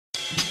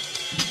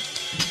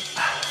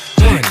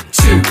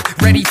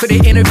ready for the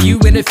interview.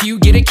 And if you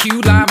get a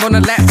cue live on a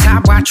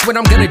laptop, watch what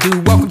I'm gonna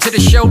do. Welcome to the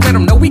show, let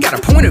them know we got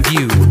a point of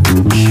view.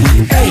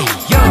 Hey,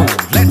 yo,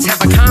 let's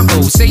have a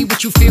combo. Say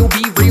what you feel,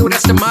 be real,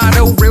 that's the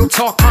motto. Real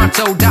talk,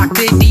 pronto,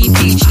 Dr. D,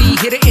 PhD,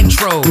 hit an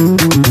intro.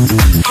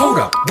 Hold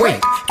up,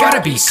 wait,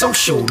 gotta be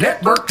social.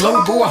 Network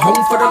global, a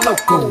home for the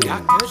local.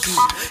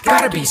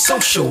 Gotta be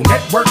social.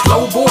 Network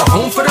global, a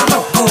home for the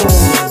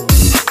local.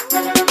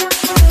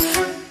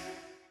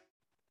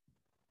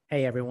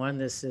 Hey everyone,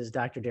 this is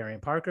Dr. Darian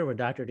Parker with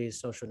Dr. D's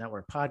Social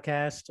Network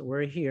Podcast.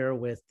 We're here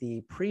with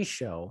the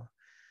pre-show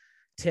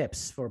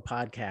tips for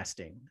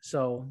podcasting.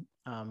 So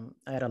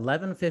at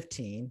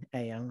 11:15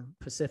 a.m.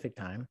 Pacific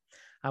time,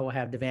 I will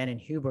have Devannon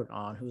Hubert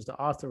on, who's the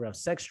author of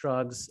Sex,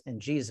 Drugs, and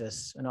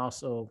Jesus, and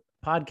also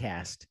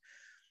podcast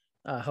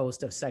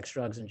host of Sex,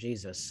 Drugs, and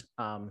Jesus.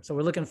 So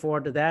we're looking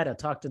forward to that. I'll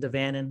talk to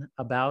Devannon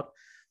about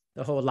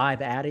the whole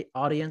live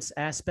audience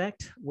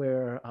aspect,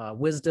 where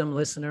wisdom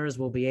listeners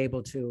will be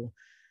able to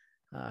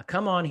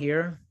come on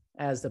here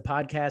as the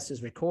podcast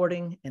is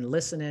recording and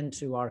listen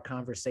into our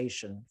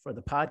conversation for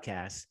the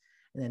podcast.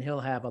 And then he'll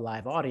have a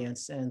live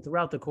audience. And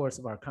throughout the course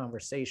of our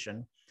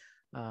conversation,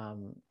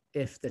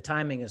 if the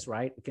timing is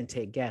right, we can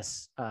take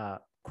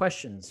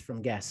questions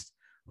from guests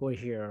who are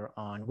here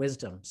on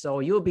Wisdom. So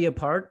you'll be a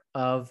part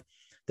of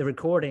the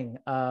recording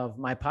of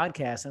my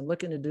podcast. I'm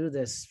looking to do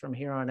this from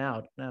here on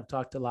out. And I've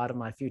talked to a lot of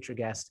my future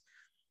guests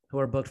who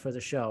are booked for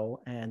the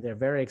show, and they're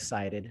very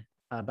excited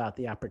about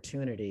the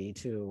opportunity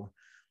to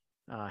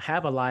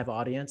have a live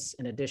audience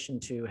in addition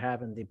to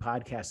having the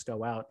podcast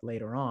go out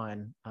later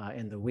on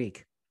in the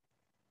week.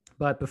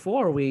 But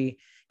before we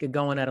get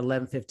going at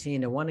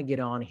 11:15, I want to get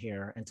on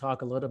here and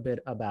talk a little bit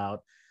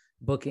about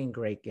booking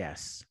great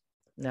guests.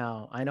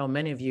 Now, I know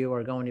many of you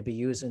are going to be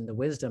using the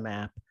Wisdom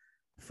app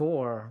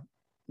for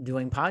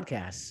doing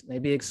podcasts,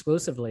 maybe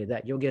exclusively,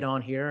 that you'll get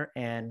on here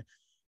and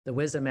the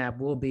Wisdom app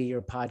will be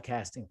your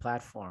podcasting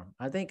platform.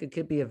 I think it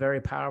could be a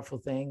very powerful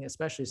thing,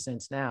 especially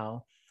since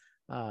now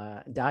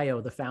Dio,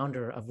 the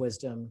founder of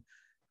Wisdom,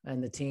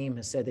 and the team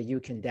has said that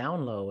you can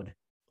download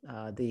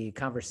the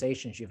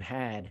conversations you've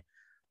had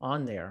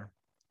on there,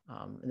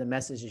 and the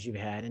messages you've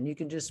had, and you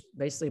can just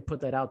basically put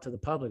that out to the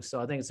public.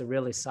 So I think it's a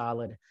really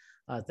solid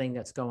thing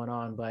that's going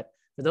on. But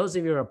for those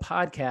of you who are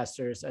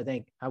podcasters, I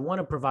think I want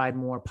to provide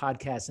more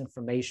podcast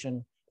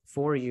information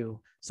for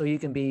you so you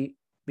can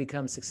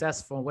become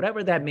successful,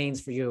 whatever that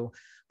means for you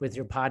with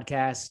your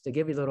podcast. To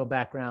give you a little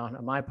background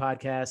on my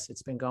podcast,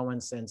 it's been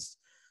going since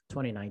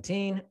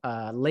 2019,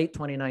 late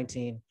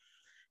 2019.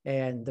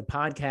 And the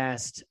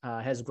podcast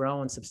has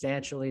grown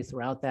substantially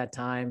throughout that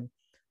time.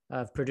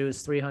 I've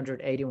produced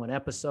 381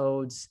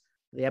 episodes.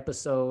 The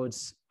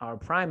episodes are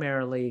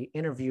primarily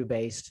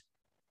interview-based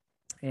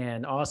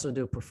and also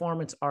do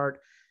performance art.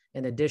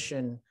 In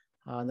addition,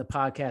 the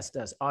podcast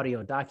does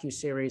audio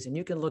docuseries, and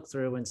you can look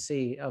through and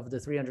see of the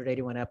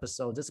 381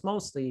 episodes, it's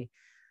mostly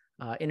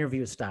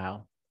interview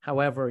style.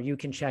 However, you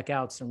can check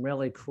out some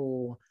really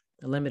cool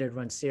limited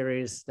run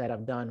series that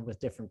I've done with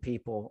different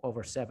people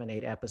over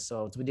 7-8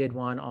 episodes. We did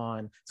one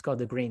it's called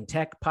the Green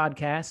Tech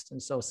Podcast. And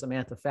so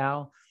Samantha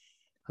Fowl,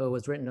 who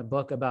has written a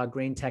book about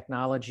green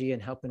technology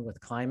and helping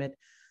with climate.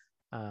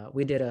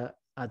 We did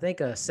I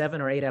think a 7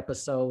 or 8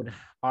 episode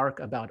arc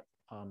about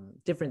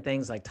different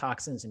things like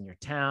toxins in your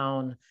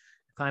town,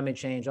 climate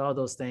change, all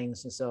those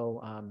things. And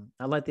so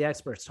I let the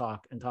experts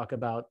talk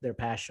about their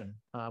passion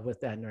with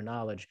that and their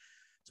knowledge.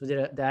 So we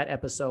did that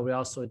episode. We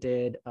also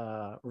did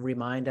a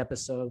Remind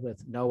episode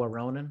with Noah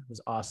Ronan,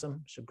 who's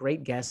awesome. She's a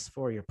great guest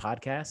for your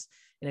podcast.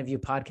 Any of you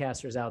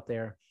podcasters out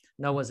there,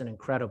 Noah's an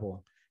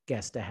incredible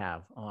guest to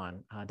have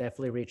on.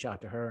 Definitely reach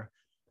out to her.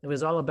 It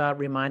was all about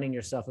reminding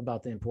yourself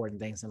about the important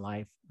things in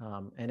life.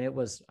 And it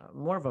was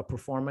more of a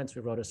performance.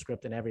 We wrote a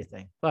script and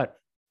everything. But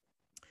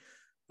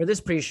for this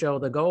pre-show,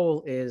 the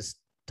goal is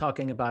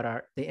talking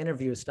about the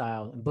interview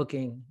style and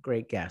booking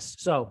great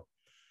guests. So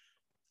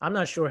I'm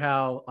not sure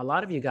how a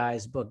lot of you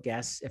guys book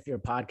guests if you're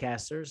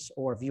podcasters,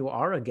 or if you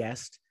are a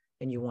guest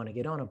and you want to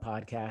get on a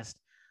podcast.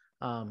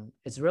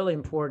 It's really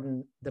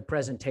important, the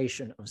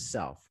presentation of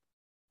self.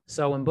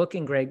 So when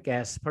booking great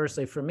guests,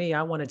 personally for me,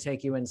 I want to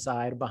take you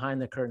inside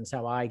behind the curtains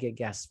how I get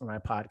guests for my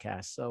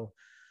podcast. So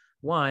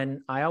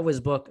one, I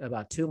always book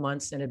about 2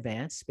 months in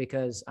advance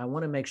because I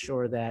want to make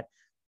sure that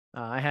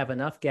I have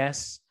enough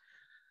guests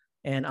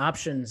and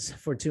options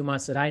for 2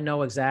 months that I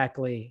know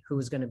exactly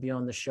who's going to be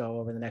on the show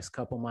over the next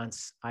couple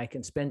months. I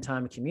can spend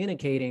time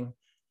communicating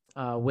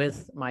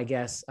with my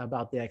guests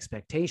about the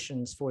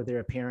expectations for their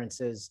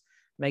appearances,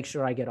 make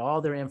sure I get all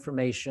their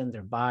information,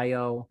 their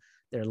bio,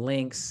 their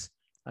links,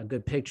 a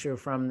good picture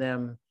from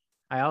them.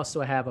 I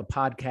also have a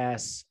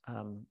podcast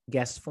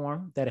guest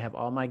form that I have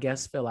all my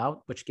guests fill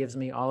out, which gives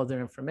me all of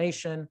their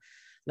information,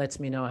 lets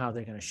me know how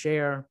they're going to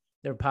share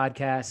their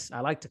podcasts.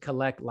 I like to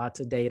collect lots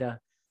of data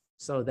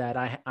so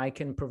that I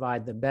can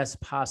provide the best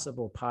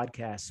possible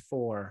podcast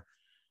for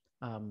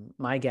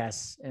my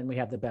guests, and we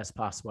have the best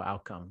possible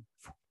outcome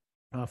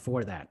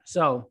for that.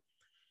 So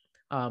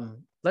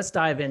let's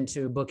dive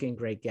into booking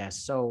great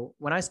guests. So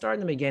when I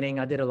started in the beginning,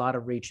 I did a lot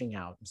of reaching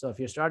out. So if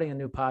you're starting a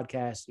new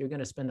podcast, you're going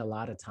to spend a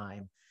lot of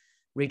time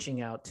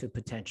reaching out to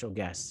potential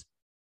guests.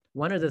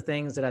 One of the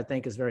things that I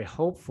think is very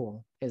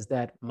hopeful is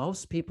that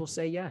most people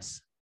say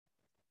yes.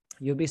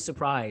 You'll be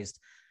surprised.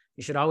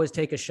 You should always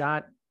take a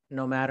shot,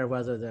 no matter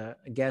whether the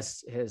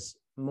guest has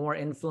more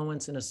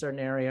influence in a certain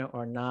area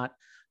or not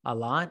a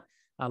lot.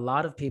 A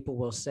lot of people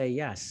will say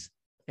yes.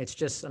 It's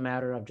just a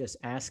matter of just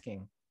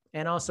asking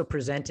and also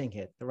presenting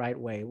it the right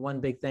way. One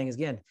big thing is,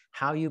 again,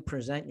 how you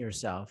present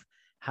yourself,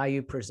 how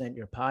you present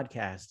your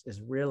podcast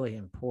is really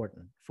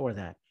important for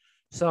that.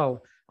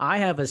 So I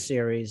have a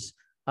series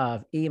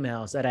of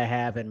emails that I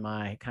have in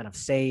my kind of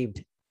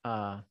saved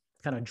kind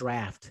of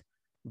draft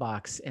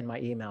box in my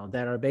email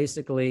that are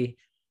basically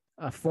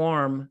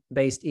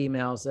form-based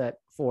emails that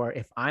for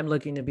if I'm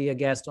looking to be a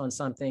guest on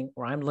something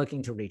or I'm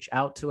looking to reach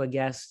out to a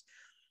guest,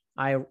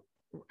 I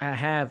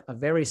have a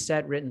very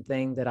set written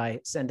thing that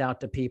I send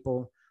out to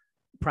people.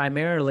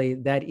 Primarily,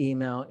 that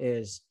email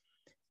is,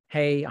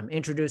 hey, I'm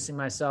introducing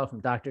myself.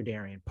 I'm Dr.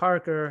 Darian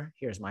Parker.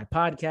 Here's my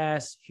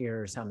podcast.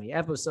 Here's how many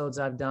episodes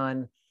I've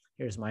done.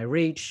 Here's my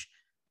reach.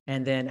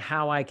 And then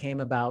how I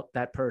came about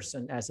that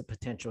person as a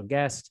potential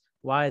guest,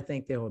 why I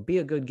think they would be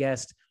a good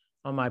guest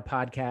on my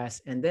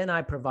podcast. And then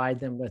I provide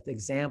them with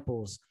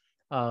examples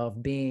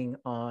of being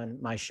on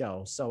my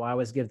show. So I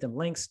always give them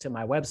links to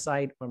my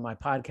website where my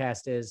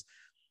podcast is,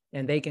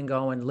 and they can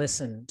go and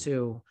listen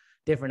to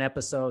different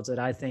episodes that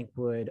I think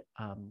would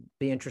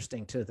be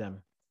interesting to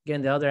them.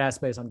 Again, the other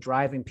aspect is I'm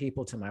driving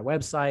people to my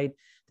website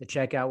to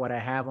check out what I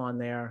have on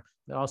there,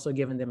 but also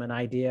giving them an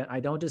idea.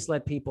 I don't just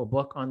let people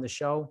book on the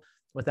show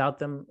without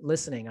them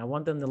listening. I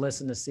want them to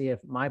listen to see if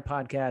my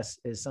podcast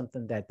is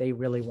something that they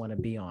really want to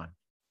be on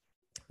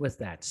with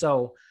that.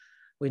 So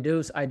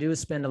I do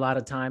spend a lot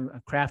of time.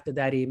 I've crafted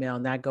that email,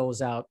 and that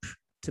goes out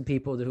to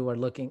people who are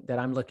that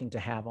I'm looking to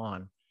have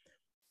on.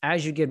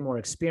 As you get more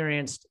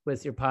experienced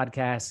with your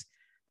podcast,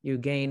 you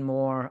gain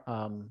more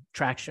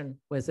traction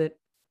with it.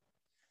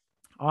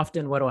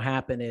 Often what will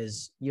happen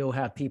is you'll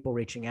have people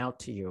reaching out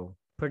to you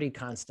pretty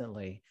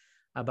constantly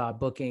about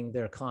booking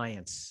their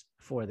clients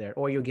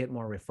or you'll get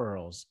more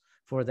referrals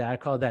for that. I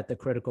call that the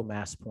critical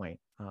mass point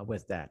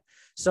with that.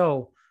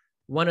 So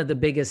one of the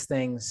biggest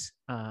things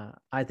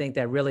I think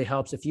that really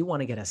helps if you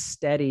want to get a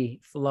steady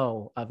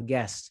flow of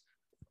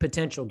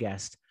potential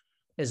guests,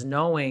 is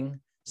knowing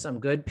some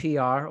good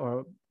PR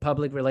or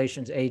public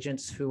relations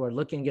agents who are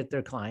looking to get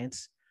their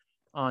clients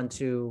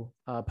onto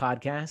a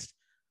podcast.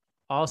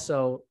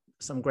 Also,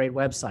 some great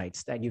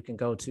websites that you can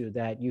go to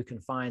that you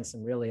can find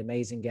some really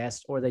amazing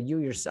guests, or that you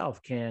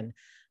yourself can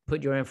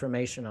put your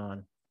information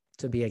on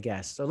to be a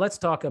guest. So let's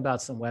talk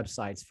about some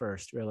websites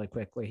first, really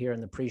quickly here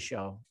in the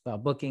pre-show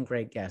about booking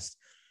great guests.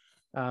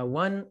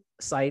 One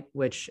site,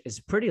 which is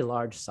a pretty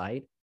large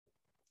site,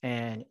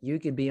 and you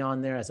could be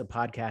on there as a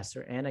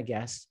podcaster and a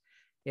guest,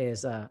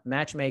 is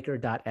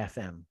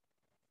matchmaker.fm.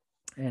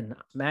 And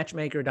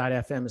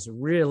matchmaker.fm is a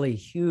really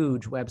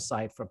huge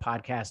website for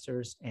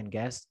podcasters and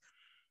guests.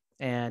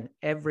 And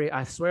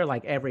I swear,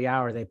 like every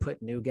hour, they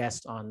put new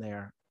guests on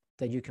there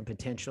that you can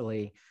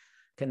potentially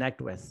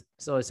connect with.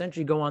 So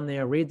essentially go on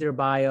there, read their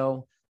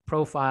bio,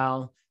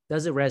 profile.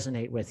 Does it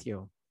resonate with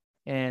you?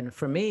 And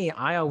for me,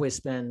 I always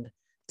spend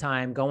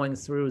time going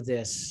through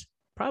this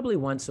probably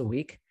once a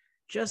week,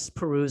 just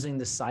perusing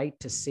the site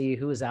to see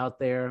who's out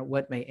there,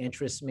 what may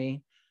interest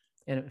me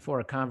for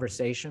a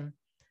conversation.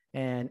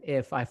 And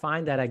if I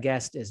find that a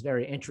guest is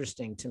very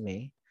interesting to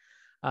me,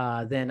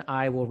 then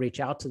I will reach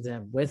out to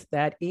them with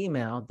that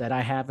email that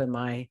I have in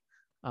my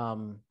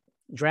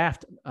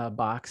draft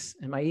box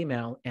in my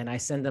email, and I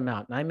send them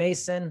out. And I may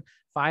send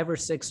 5 or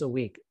 6 a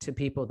week to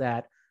people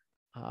that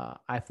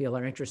I feel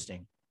are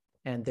interesting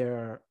and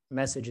their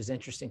message is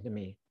interesting to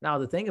me. Now,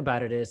 the thing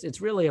about it is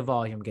it's really a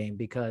volume game,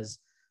 because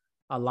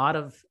a lot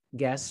of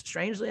guests,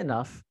 strangely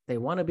enough, they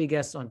want to be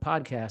guests on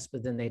podcasts,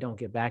 but then they don't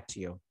get back to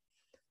you.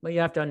 But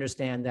you have to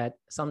understand that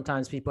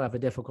sometimes people have a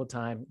difficult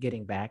time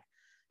getting back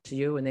to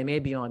you, and they may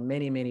be on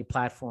many, many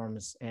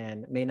platforms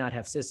and may not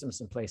have systems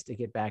in place to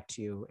get back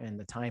to you and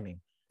the timing.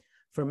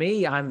 For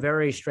me, I'm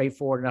very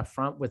straightforward and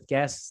upfront with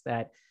guests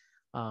that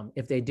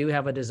if they do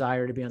have a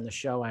desire to be on the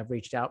show, I've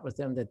reached out with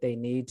them that they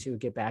need to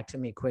get back to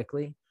me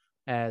quickly,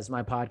 as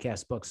my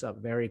podcast books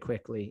up very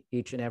quickly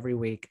each and every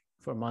week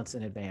for months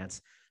in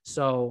advance.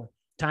 So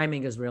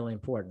timing is really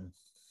important.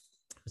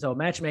 So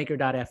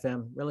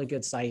matchmaker.fm, really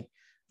good site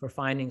for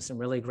finding some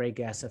really great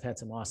guests. I've had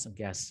some awesome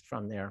guests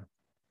from there,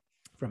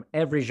 from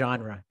every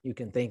genre you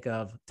can think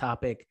of,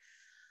 topic,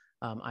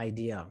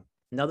 idea.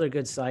 Another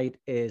good site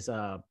is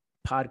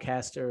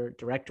Podcaster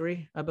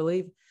Directory, I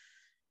believe.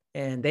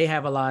 And they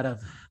have a lot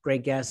of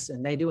great guests,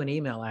 and they do an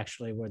email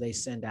actually where they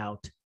send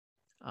out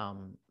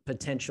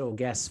potential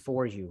guests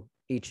for you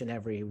each and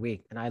every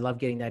week. And I love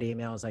getting that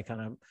email as I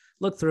kind of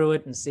look through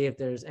it and see if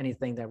there's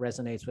anything that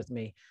resonates with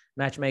me.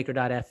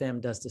 Matchmaker.fm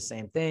does the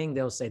same thing.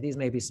 They'll say, these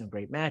may be some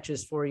great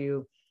matches for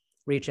you.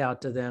 Reach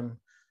out to them.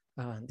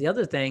 The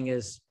other thing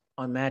is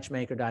on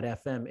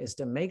matchmaker.fm is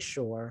to make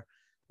sure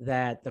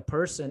that the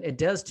person, it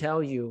does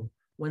tell you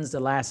when's the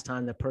last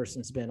time the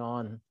person's been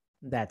on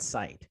that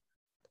site,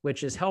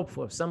 which is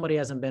helpful. If somebody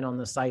hasn't been on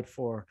the site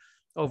for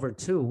over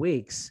 2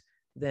 weeks,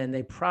 then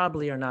they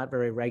probably are not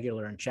very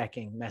regular in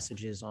checking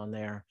messages on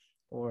there,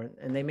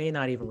 and they may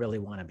not even really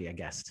want to be a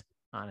guest,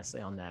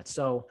 honestly, on that.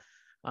 So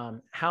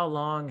how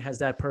long has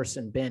that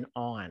person been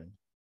on?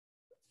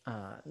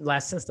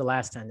 Since the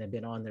last time they've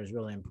been on there is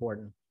really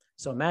important.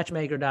 So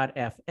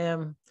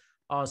matchmaker.fm,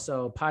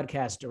 also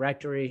podcast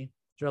directory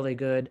is really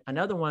good.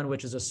 Another one,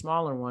 which is a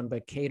smaller one,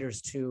 but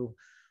caters to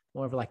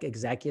more of like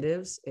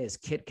executives, is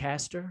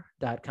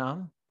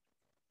kitcaster.com.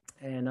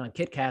 And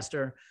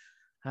Kitcaster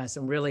has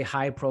some really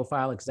high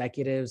profile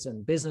executives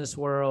in business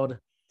world,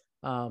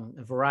 a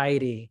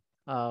variety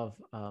of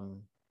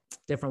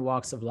different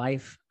walks of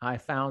life. I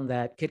found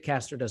that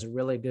Kitcaster does a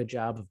really good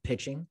job of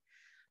pitching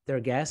their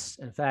guests.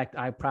 In fact,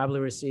 I probably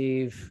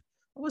receive,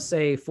 I would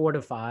say 4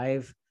 to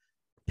 5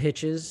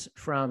 pitches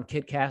from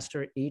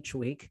Kitcaster each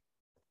week.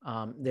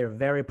 They're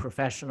very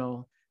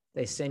professional.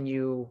 They send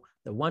you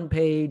the one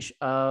page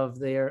of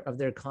their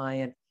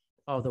client,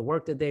 all the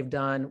work that they've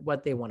done,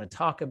 what they want to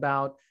talk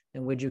about,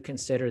 and would you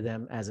consider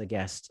them as a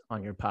guest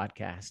on your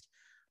podcast?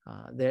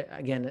 They're,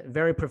 again, a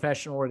very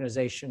professional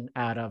organization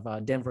out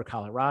of Denver,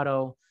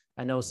 Colorado.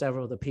 I know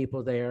several of the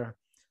people there.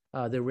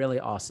 They're really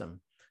awesome.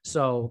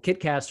 So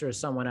Kitcaster is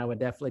someone I would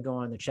definitely go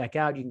on to check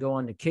out. You can go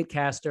on to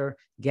Kitcaster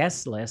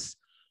guest list,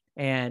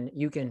 and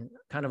you can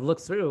kind of look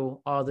through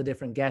all the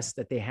different guests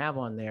that they have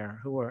on there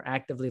who are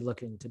actively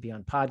looking to be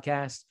on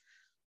podcasts.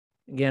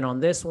 Again, on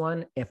this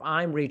one, if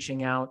I'm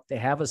reaching out, they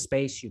have a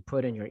space. You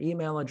put in your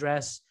email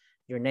address,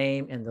 your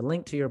name, and the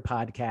link to your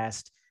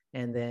podcast,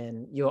 and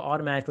then you'll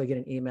automatically get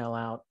an email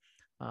out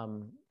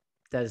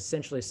that is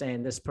essentially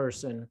saying this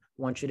person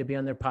wants you to be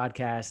on their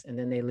podcast, and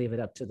then they leave it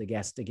up to the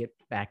guest to get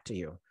back to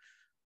you.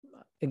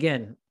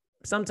 Again,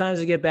 sometimes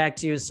they get back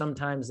to you,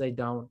 sometimes they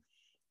don't,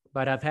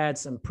 but I've had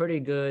some pretty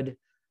good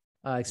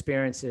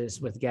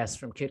experiences with guests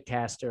from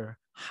Kitcaster,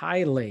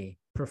 highly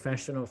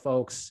professional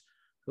folks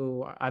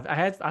who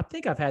I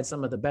think I've had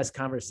some of the best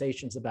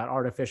conversations about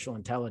artificial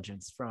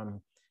intelligence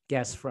from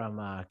guests from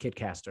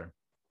Kitcaster.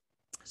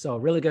 So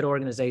really good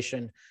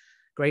organization,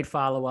 great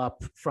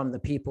follow-up from the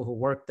people who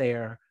work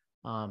there,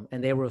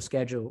 and they will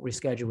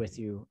reschedule with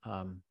you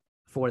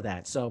for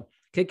that. So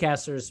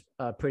Kitcaster's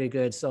pretty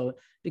good. So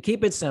to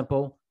keep it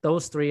simple,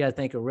 those 3 I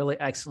think are really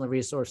excellent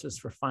resources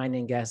for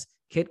finding guests: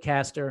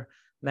 Kitcaster,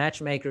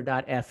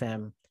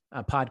 matchmaker.fm,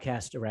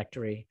 podcast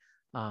directory.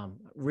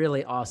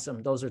 Really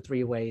awesome. Those are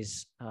 3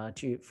 ways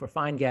for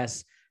find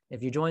guests.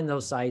 If you join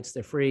those sites,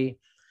 they're free.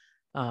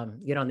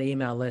 Get on the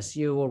email list.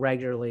 You will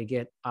regularly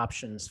get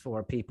options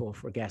for people,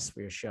 for guests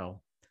for your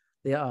show.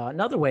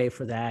 Another way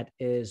for that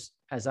is,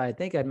 as I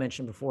think I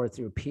mentioned before,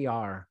 through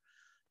PR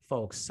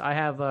folks. I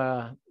have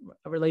a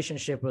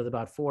relationship with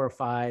about 4 or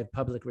 5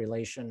 public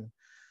relation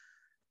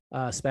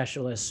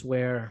specialists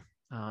where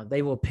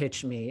they will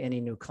pitch me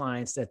any new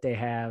clients that they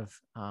have.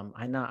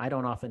 I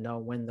don't often know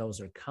when those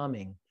are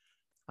coming.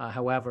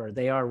 However,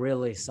 they are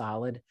really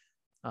solid.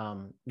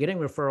 Getting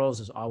referrals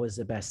is always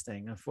the best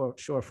thing. And for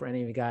sure, for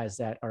any of you guys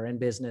that are in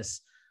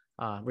business,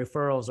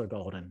 referrals are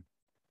golden.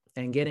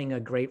 And getting a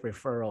great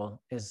referral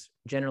is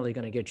generally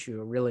going to get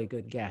you a really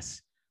good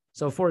guest.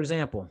 So for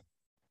example,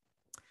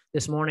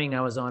 this morning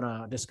I was on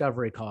a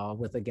discovery call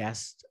with a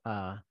guest.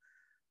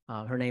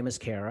 Her name is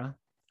Kara,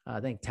 I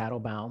think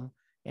Tattlebaum,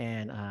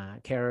 and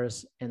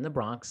Kara's in the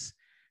Bronx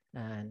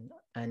and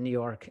New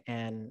York.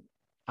 And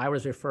I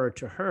was referred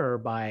to her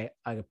by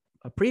a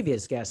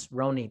previous guest,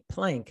 Ronit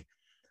Plank,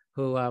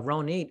 who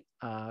Ronit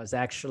is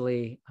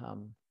actually,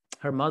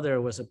 her mother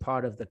was a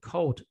part of the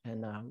cult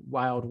in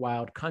Wild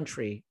Wild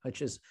Country,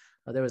 which is,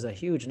 there was a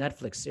huge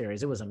Netflix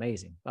series. It was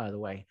amazing, by the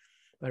way.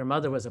 But her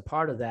mother was a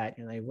part of that,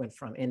 and they went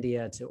from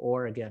India to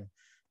Oregon.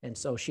 And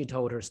so she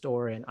told her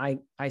story, and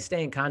I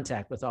stay in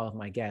contact with all of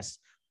my guests.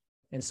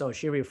 And so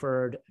she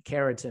referred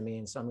Kara to me,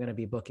 and so I'm going to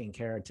be booking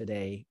Kara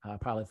today,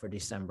 probably for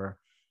December.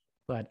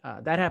 But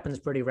that happens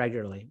pretty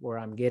regularly, where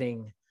I'm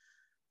getting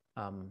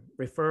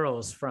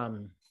referrals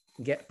from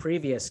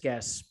previous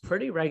guests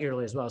pretty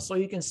regularly as well. So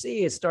you can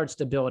see it starts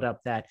to build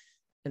up that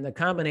in the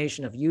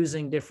combination of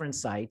using different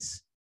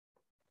sites,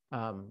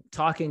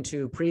 talking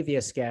to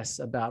previous guests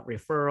about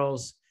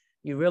referrals,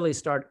 you really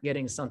start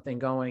getting something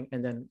going.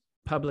 And then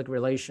public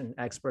relation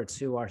experts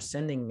who are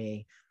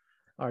sending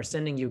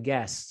you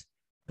guests,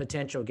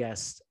 potential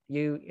guests,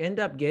 you end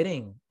up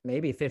getting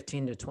maybe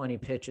 15 to 20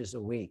 pitches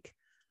a week.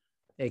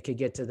 It could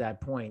get to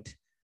that point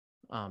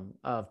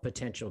of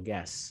potential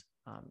guests.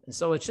 And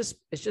so it's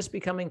just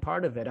becoming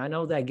part of it. I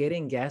know that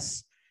getting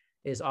guests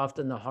is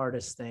often the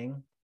hardest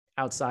thing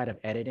outside of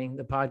editing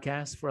the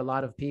podcast for a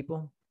lot of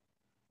people.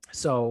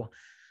 So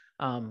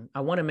I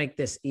want to make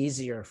this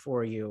easier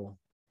for you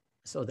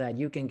so that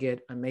you can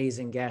get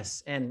amazing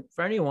guests. And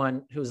for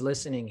anyone who's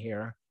listening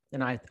here,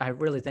 and I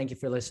really thank you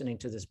for listening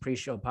to this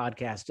pre-show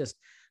podcast. Just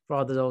for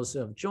all of those who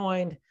have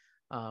joined,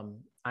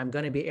 I'm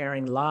going to be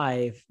airing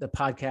live the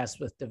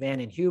podcast with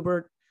Devan and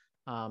Hubert,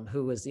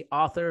 who is the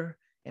author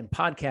and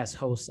podcast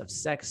host of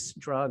Sex,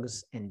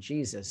 Drugs, and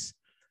Jesus.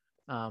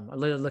 I'm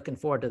really looking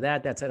forward to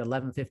that. That's at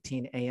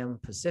 11:15 a.m.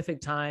 Pacific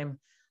time.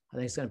 I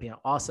think it's going to be an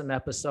awesome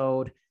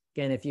episode.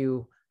 Again, if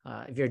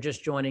you're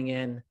just joining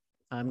in,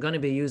 I'm going to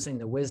be using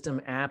the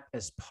Wisdom app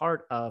as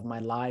part of my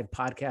live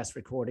podcast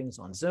recordings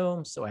on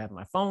Zoom. So I have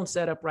my phone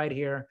set up right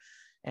here,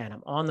 and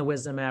I'm on the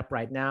Wisdom app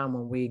right now. And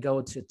when we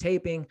go to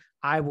taping,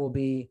 I will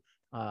be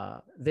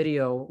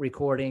video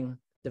recording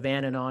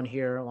Devannen on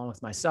here along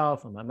with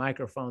myself on my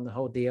microphone, the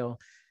whole deal.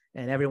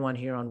 And everyone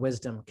here on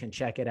Wisdom can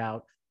check it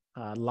out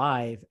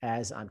live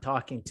as I'm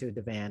talking to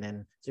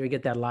Devannen. So you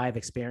get that live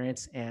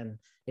experience. And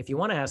if you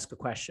want to ask a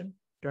question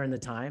during the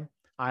time,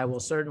 I will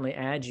certainly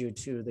add you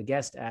to the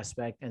guest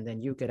aspect, and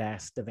then you could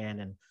ask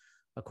Devannen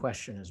a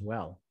question as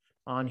well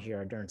on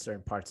here during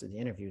certain parts of the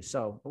interview.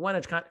 So I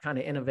want to kind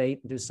of innovate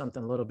and do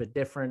something a little bit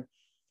different,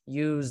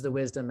 use the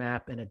Wisdom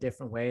app in a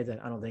different way that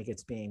I don't think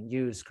it's being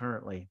used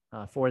currently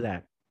for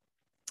that.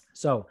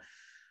 So,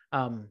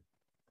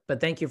 but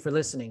thank you for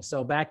listening.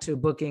 So back to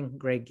booking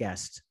great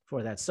guests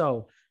for that.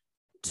 So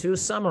to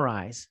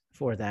summarize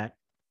for that,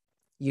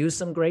 use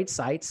some great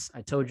sites.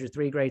 I told you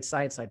 3 great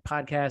sites like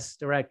Podcast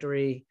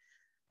Directory,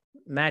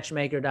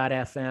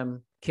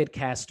 Matchmaker.fm,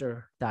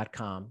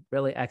 Kitcaster.com.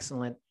 Really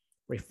excellent.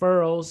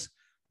 Referrals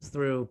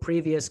through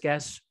previous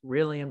guests,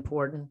 really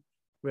important,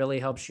 really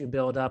helps you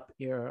build up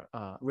your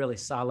really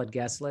solid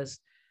guest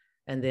list.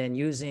 And then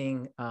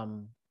using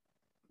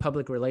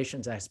public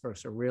relations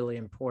experts are really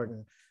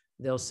important.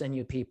 They'll send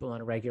you people on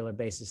a regular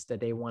basis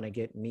that they want to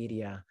get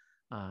media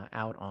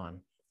out on.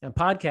 And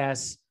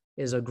podcasts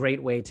is a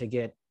great way to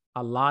get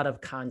a lot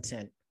of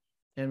content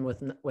and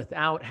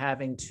without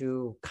having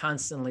to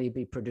constantly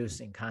be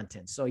producing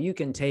content. So you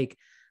can take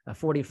a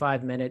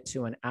 45-minute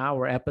to an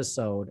hour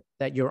episode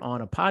that you're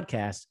on a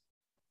podcast,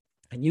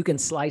 and you can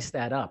slice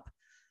that up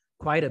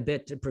quite a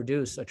bit to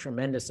produce a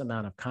tremendous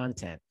amount of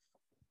content.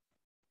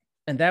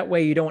 And that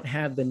way you don't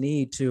have the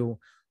need to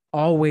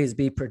always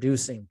be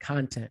producing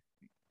content.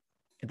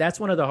 That's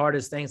one of the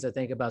hardest things I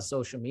think about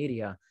social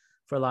media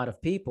for a lot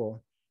of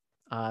people.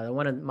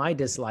 One of my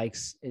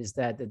dislikes is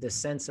that the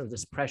sense of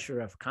this pressure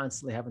of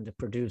constantly having to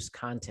produce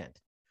content.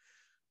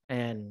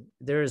 And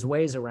there's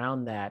ways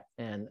around that.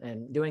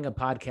 And doing a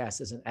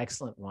podcast is an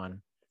excellent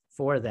one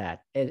for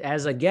that. And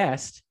as a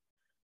guest,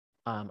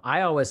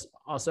 I always,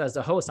 also as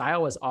the host, I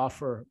always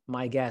offer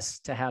my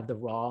guests to have the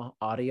raw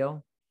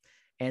audio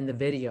and the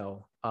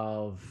video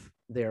of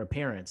their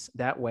appearance.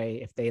 That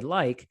way, if they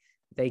like,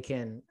 they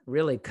can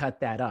really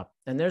cut that up.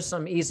 And there's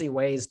some easy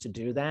ways to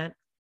do that.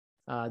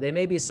 They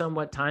may be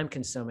somewhat time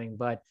consuming,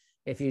 but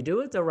if you do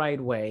it the right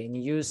way and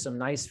you use some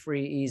nice,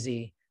 free,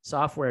 easy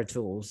software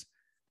tools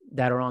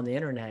that are on the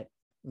internet,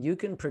 you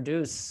can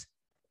produce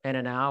in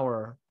an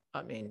hour,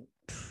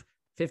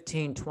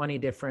 15, 20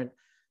 different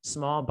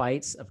small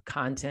bites of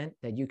content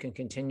that you can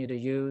continue to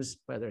use,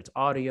 whether it's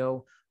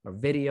audio or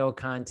video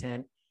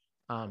content.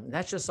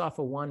 That's just off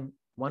of one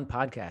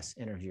podcast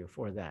interview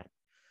for that.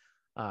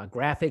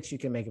 Graphics, you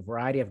can make a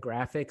variety of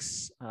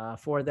graphics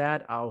for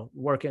that. I'll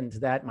work into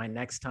that my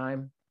next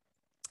time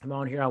I'm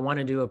on here. I want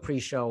to do a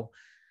pre-show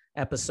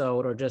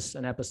episode or just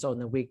an episode in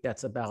the week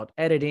that's about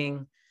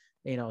editing,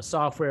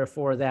 software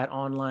for that,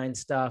 online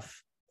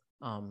stuff,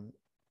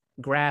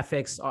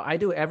 graphics. I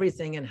do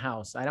everything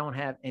in-house. I don't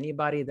have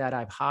anybody that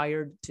I've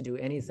hired to do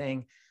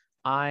anything.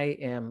 I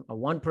am a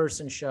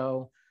one-person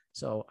show,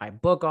 so I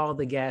book all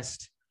the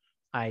guests.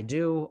 I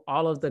do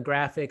all of the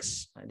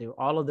graphics. I do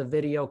all of the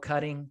video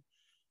cutting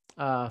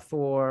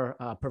for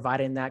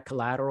providing that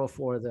collateral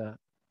for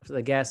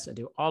the guests. I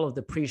do all of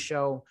the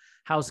pre-show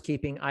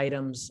housekeeping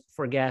items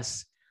for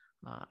guests.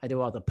 I do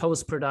all the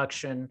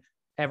post-production,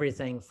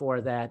 everything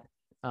for that.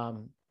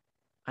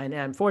 And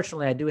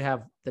unfortunately, I do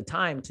have the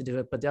time to do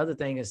it. But the other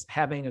thing is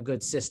having a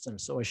good system.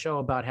 So a show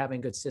about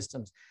having good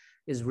systems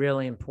is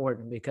really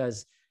important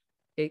because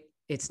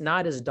it's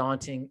not as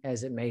daunting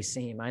as it may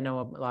seem. I know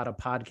a lot of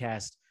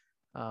podcast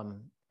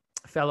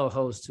fellow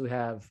hosts who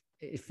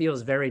it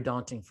feels very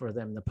daunting for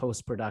them, the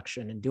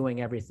post-production and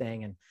doing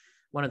everything. And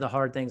one of the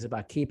hard things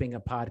about keeping a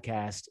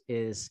podcast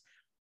is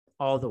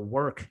all the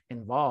work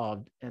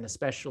involved. And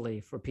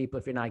especially for people,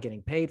 if you're not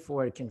getting paid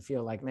for it, it can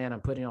feel like, man, I'm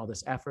putting all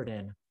this effort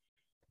in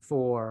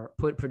for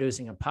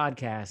producing a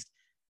podcast.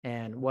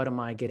 And what am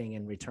I getting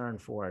in return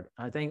for it?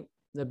 I think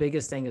the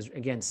biggest thing is,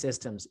 again,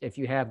 systems. If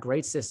you have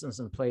great systems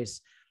in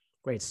place,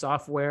 great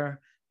software,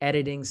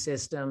 editing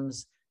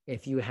systems,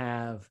 if you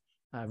have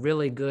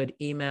really good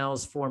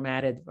emails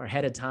formatted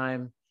ahead of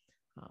time,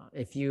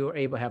 if you are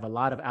able to have a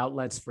lot of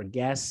outlets for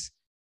guests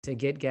to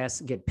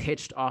get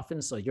pitched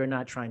often, so you're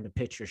not trying to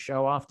pitch your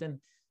show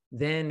often,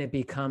 then it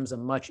becomes a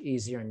much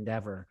easier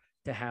endeavor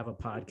to have a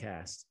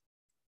podcast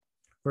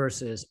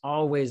versus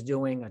always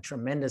doing a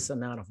tremendous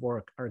amount of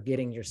work or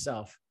getting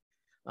yourself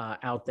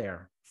out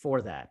there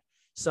for that.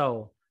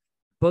 So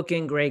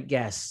booking great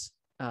guests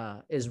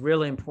is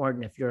really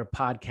important if you're a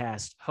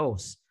podcast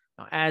host.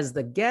 Now, as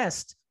the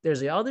guest, there's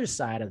the other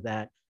side of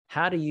that.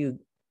 How do you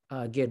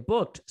get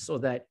booked so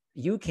that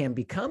you can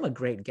become a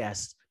great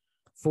guest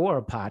for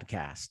a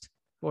podcast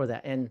for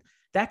that? And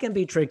that can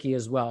be tricky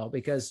as well,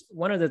 because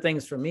one of the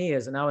things for me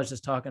is, and I was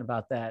just talking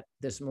about that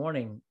this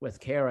morning with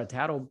Kara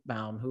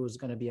Tattlebaum, who's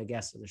going to be a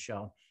guest of the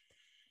show,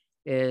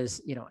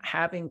 is,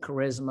 having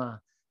charisma,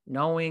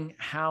 knowing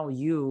how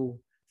you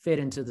fit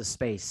into the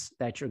space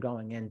that you're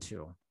going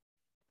into.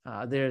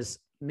 There's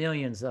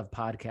millions of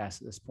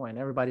podcasts at this point.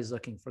 Everybody's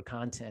looking for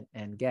content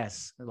and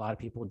guests. A lot of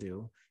people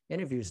do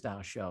interview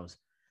style shows.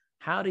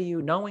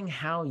 Knowing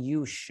how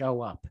you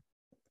show up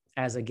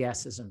as a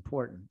guest is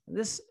important.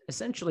 This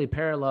essentially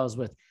parallels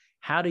with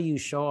how do you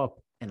show up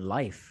in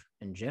life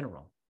in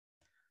general.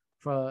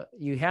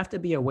 You have to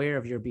be aware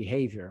of your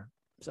behavior.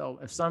 So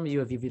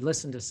if you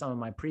listened to some of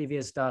my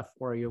previous stuff,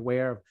 or you're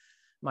aware of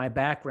my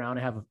background,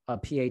 I have a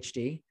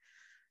PhD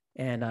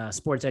in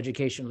sports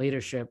education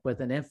leadership with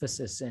an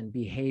emphasis in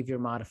behavior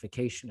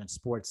modification in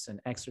sports and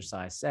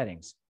exercise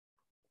settings.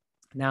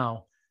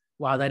 Now,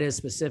 while that is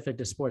specific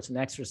to sports and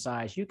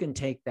exercise, you can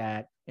take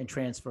that and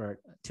transfer it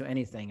to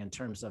anything in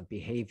terms of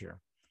behavior.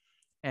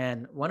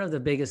 And one of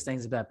the biggest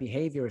things about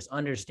behavior is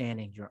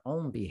understanding your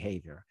own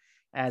behavior.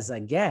 As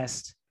a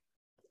guest,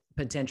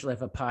 potentially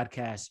of a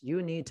podcast,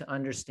 you need to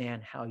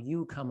understand how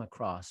you come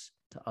across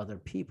to other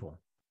people.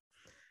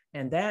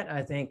 And that,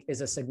 I think,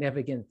 is a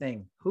significant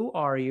thing. Who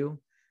are you?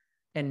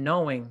 And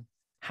knowing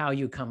how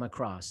you come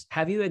across.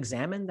 Have you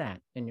examined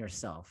that in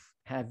yourself?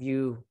 Have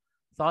you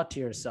thought to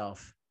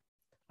yourself,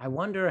 I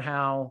wonder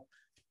how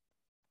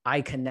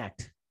I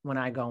connect when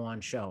I go on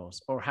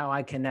shows, or how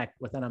I connect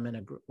when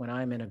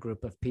I'm in a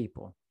group of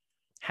people?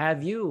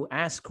 Have you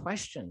asked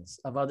questions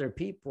of other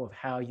people of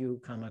how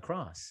you come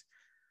across?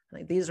 I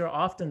think these are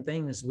often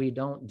things we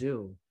don't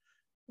do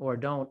or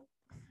don't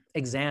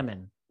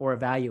examine or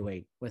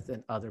evaluate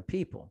within other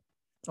people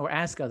or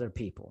ask other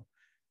people.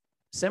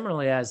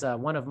 Similarly, as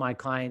one of my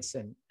clients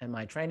in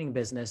my training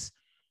business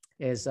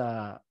is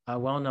a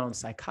well-known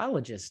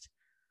psychologist,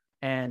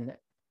 and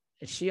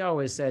she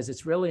always says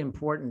it's really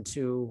important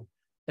to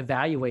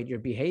evaluate your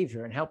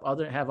behavior and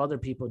have other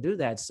people do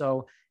that.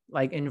 So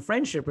like in a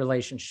friendship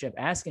relationship,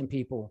 asking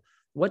people,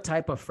 what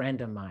type of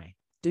friend am I?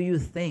 Do you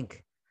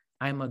think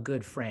I'm a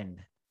good friend?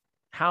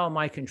 How am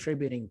I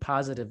contributing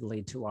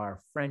positively to our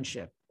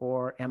friendship?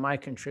 Or am I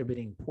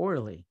contributing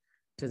poorly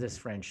to this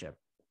friendship?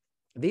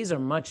 These are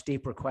much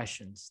deeper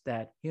questions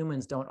that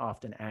humans don't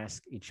often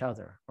ask each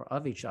other or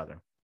of each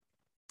other.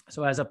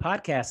 So as a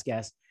podcast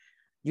guest,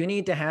 you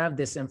need to have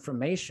this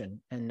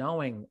information and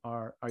knowing,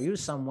 are you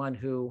someone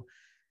who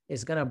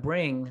is going to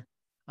bring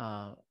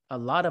a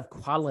lot of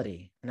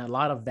quality and a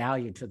lot of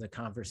value to the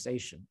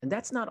conversation? And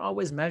that's not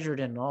always measured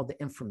in all the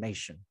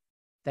information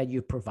that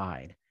you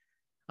provide.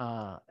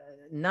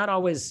 Not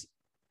always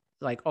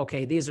like,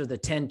 okay, these are the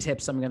 10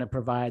 tips I'm going to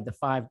provide, the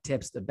 5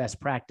 tips, the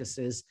best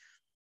practices.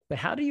 But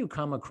how do you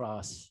come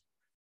across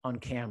on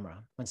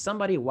camera? When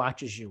somebody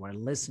watches you or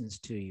listens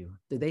to you,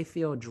 do they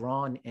feel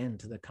drawn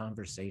into the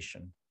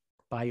conversation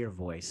by your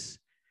voice?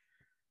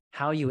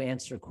 How you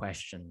answer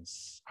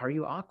questions? Are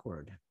you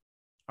awkward?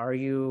 Are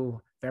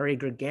you very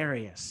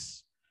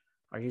gregarious?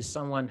 Are you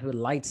someone who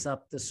lights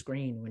up the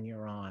screen when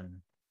you're on?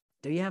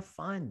 Do you have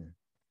fun?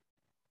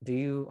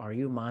 Are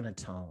you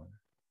monotone?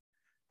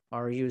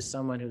 Are you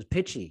someone who's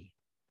pitchy?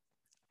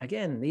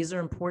 Again, these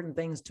are important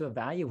things to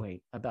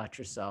evaluate about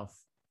yourself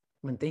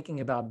when thinking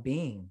about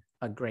being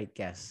a great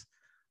guest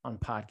on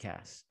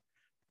podcasts.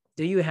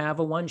 Do you have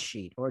a one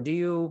sheet, or do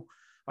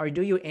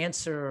you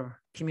answer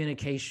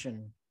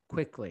communication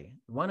quickly?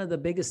 One of the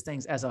biggest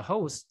things as a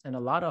host, and a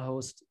lot of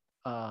hosts,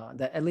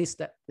 that at least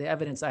the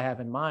evidence I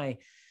have in my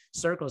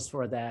circles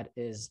for that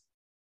is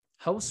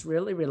hosts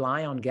really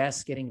rely on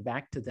guests getting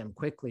back to them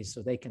quickly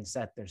so they can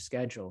set their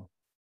schedule.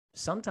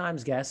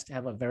 Sometimes guests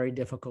have a very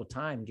difficult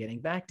time getting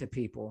back to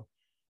people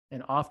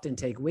and often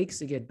take weeks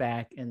to get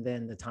back, and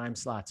then the time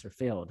slots are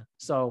filled.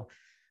 So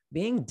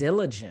being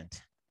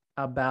diligent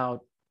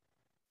about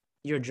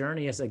your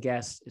journey as a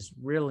guest is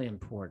really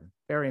important,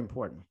 very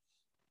important.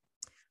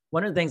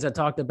 One of the things I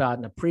talked about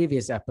in a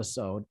previous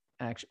episode,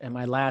 actually, in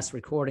my last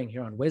recording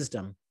here on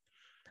Wisdom,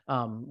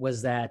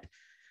 was that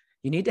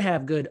you need to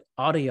have good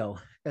audio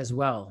as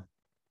well.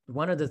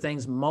 One of the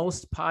things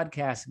most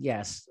podcast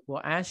guests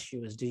will ask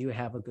you is, do you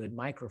have a good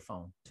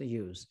microphone to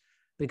use?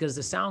 Because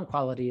the sound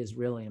quality is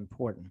really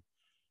important.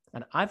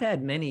 And I've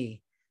had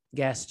many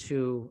guests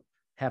who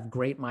have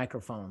great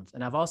microphones.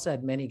 And I've also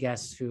had many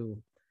guests who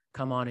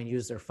come on and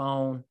use their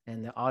phone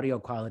and the audio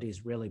quality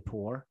is really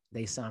poor.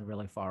 They sound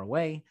really far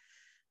away.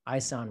 I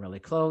sound really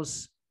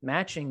close.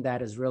 Matching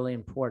that is really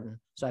important.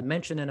 So I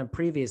mentioned in a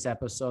previous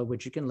episode,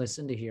 which you can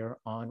listen to here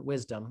on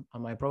Wisdom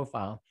on my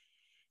profile,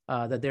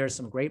 that there are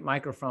some great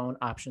microphone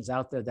options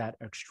out there that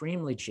are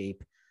extremely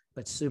cheap,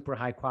 but super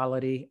high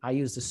quality. I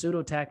use the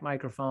Pseudotac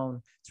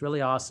microphone. It's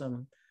really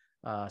awesome.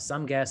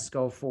 Some guests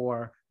go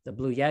for the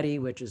Blue Yeti,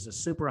 which is a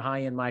super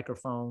high-end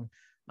microphone,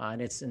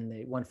 and it's in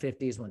the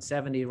 150s,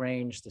 170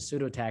 range. The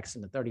Pseudotac's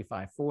in the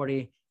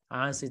 3540. I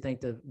honestly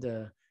think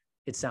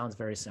it sounds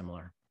very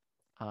similar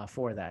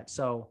for that.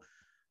 So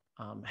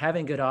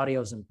having good audio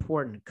is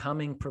important.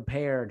 Coming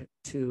prepared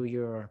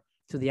to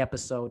the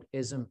episode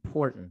is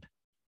important,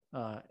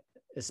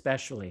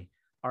 especially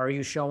Are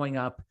you showing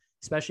up,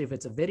 especially if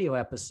it's a video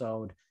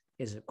episode?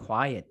 Is it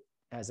quiet?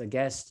 As a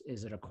guest,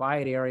 is it a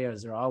quiet area?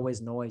 Is there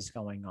always noise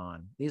going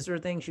on? These are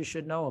things you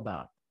should know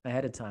about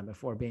ahead of time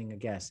before being a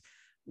guest.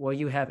 Will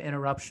you have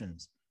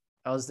interruptions?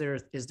 Is there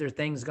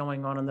things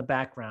going on in the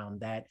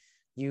background that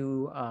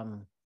you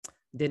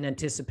didn't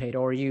anticipate,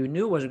 or you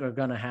knew was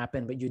going to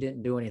happen, but you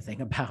didn't do anything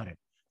about it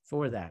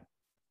for that?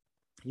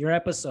 Your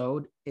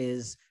episode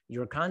is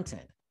your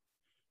content,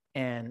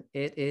 and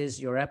it is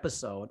your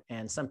episode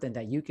and something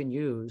that you can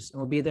use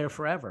and will be there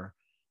forever.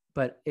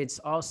 But it's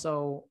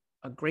also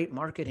a great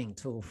marketing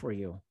tool for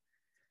you.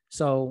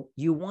 So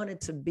you want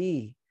it to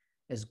be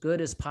as good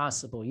as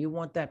possible. You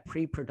want that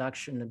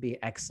pre-production to be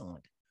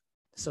excellent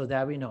so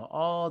that we know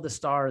all the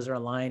stars are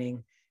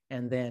aligning,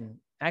 and then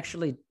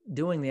actually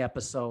doing the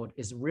episode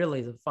is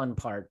really the fun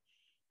part.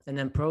 And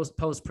then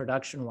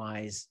post-production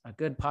wise, a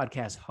good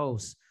podcast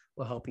host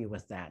will help you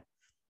with that.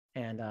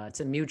 And it's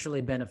a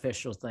mutually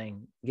beneficial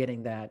thing,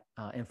 getting that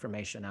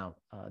information out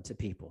to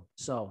people.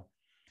 So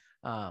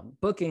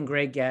booking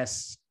great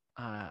guests,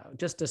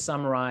 just to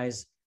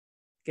summarize,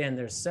 again,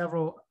 there's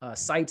several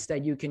sites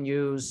that you can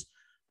use.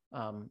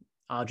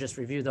 I'll just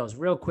review those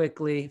real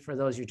quickly for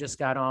those who just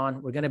got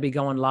on. We're going to be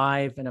going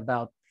live in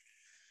about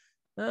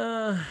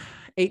 8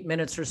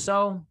 minutes or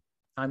so.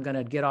 I'm going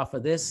to get off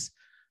of this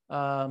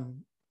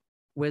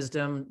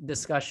wisdom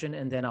discussion,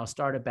 and then I'll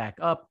start it back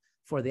up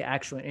for the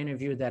actual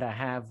interview that I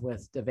have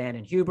with Devan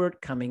and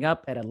Hubert coming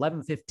up at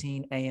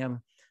 11:15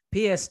 a.m.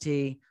 PST,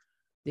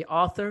 the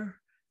author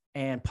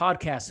and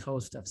podcast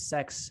host of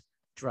Sex,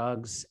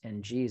 Drugs,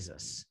 and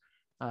Jesus.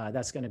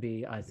 That's going to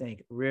be, I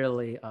think,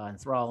 really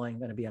enthralling,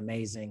 going to be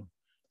amazing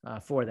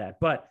for that.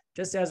 But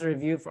just as a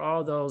review for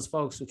all those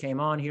folks who came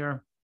on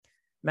here,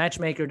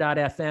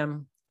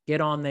 matchmaker.fm,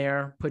 get on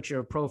there, put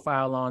your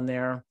profile on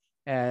there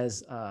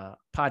as a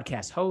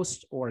podcast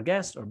host or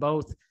guest or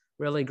both.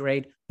 Really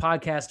great.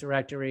 Podcast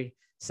directory,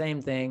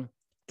 same thing.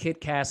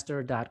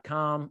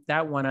 Kitcaster.com.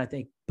 That one,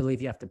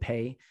 believe you have to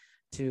pay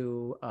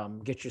to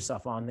get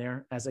yourself on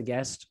there as a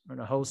guest or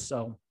a host.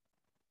 So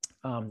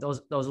those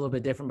are a little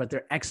bit different, but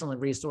they're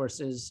excellent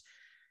resources.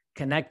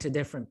 Connect to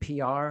different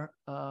PR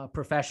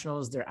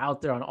professionals. They're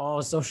out there on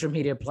all social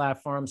media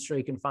platforms, so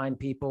you can find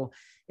people.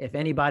 If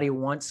anybody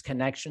wants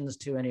connections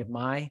to any of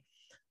my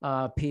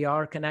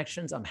PR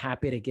connections, I'm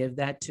happy to give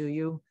that to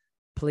you.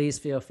 Please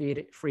feel free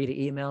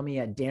to email me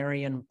at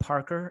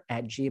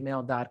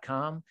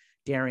DarianParker@gmail.com,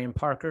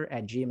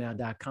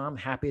 DarianParker@gmail.com.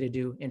 Happy to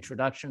do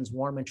introductions,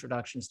 warm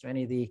introductions to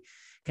any of the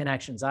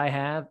connections I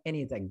have,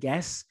 any of the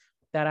guests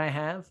that I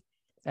have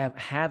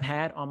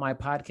had on my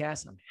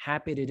podcast. I'm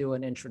happy to do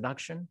an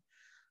introduction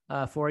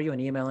for you, an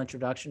email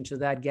introduction to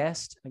that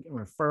guest. Again,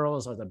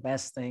 referrals are the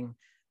best thing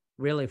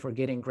really for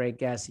getting great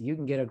guests. You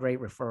can get a great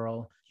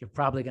referral. You're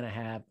probably going to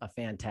have a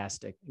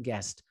fantastic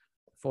guest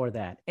for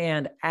that.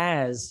 And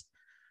as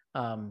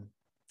a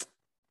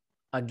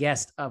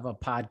guest of a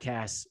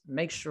podcast,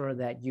 make sure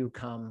that you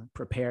come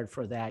prepared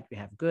for that. You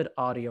have good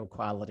audio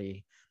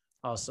quality,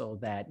 also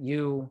that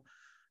you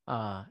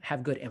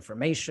have good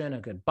information,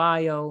 a good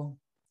bio.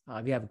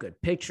 If you have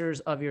good pictures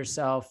of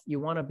yourself,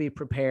 you want to be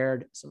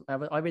prepared. So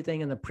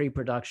everything in the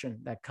pre-production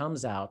that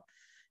comes out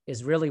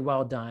is really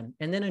well done.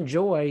 And then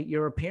enjoy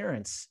your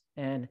appearance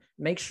and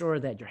make sure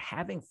that you're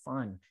having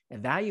fun.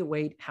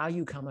 Evaluate how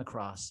you come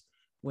across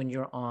when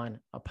you're on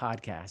a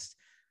podcast.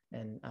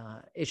 And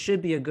it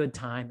should be a good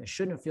time. It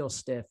shouldn't feel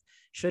stiff,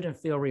 shouldn't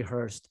feel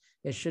rehearsed.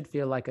 It should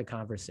feel like a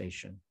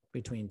conversation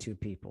between two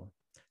people.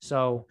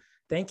 So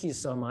thank you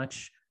so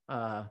much.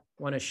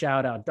 Want to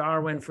shout out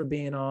Darwin for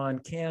being on,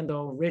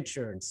 Candle,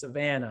 Richard,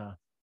 Savannah,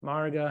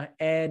 Marga,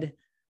 Ed,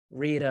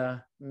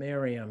 Rita,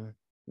 Miriam,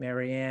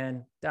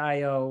 Marianne,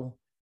 Dio,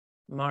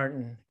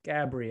 Martin,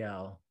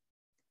 Gabrielle,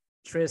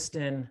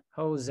 Tristan,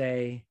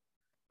 Jose,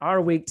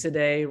 our week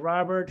today,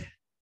 Robert,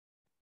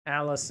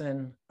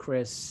 Allison,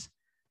 Chris,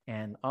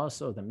 and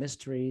also the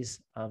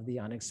mysteries of the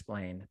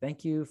unexplained.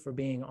 Thank you for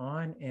being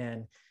on,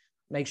 and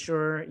make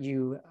sure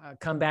you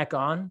come back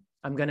on.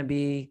 I'm going to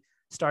be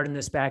starting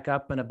this back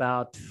up in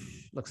about,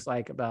 looks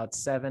like about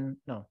 5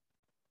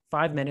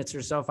 minutes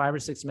or so, 5 or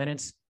 6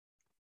 minutes.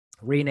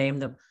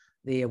 Rename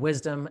the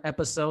wisdom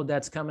episode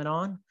that's coming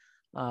on,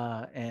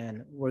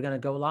 and we're going to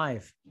go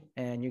live.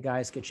 And you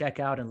guys could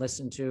check out and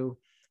listen to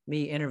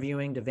me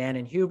interviewing Devan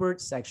and Hubert,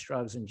 Sex,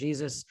 Drugs, and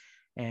Jesus.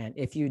 And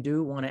if you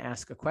do want to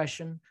ask a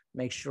question,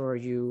 make sure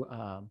you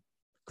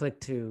click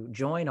to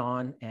join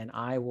on, and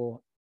I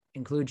will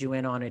include you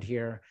in on it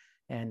here.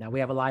 And we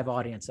have a live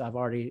audience. I've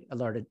already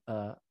alerted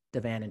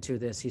Devan into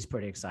this. He's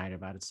pretty excited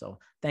about it. So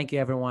thank you,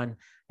 everyone,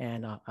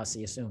 and I'll see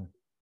you soon.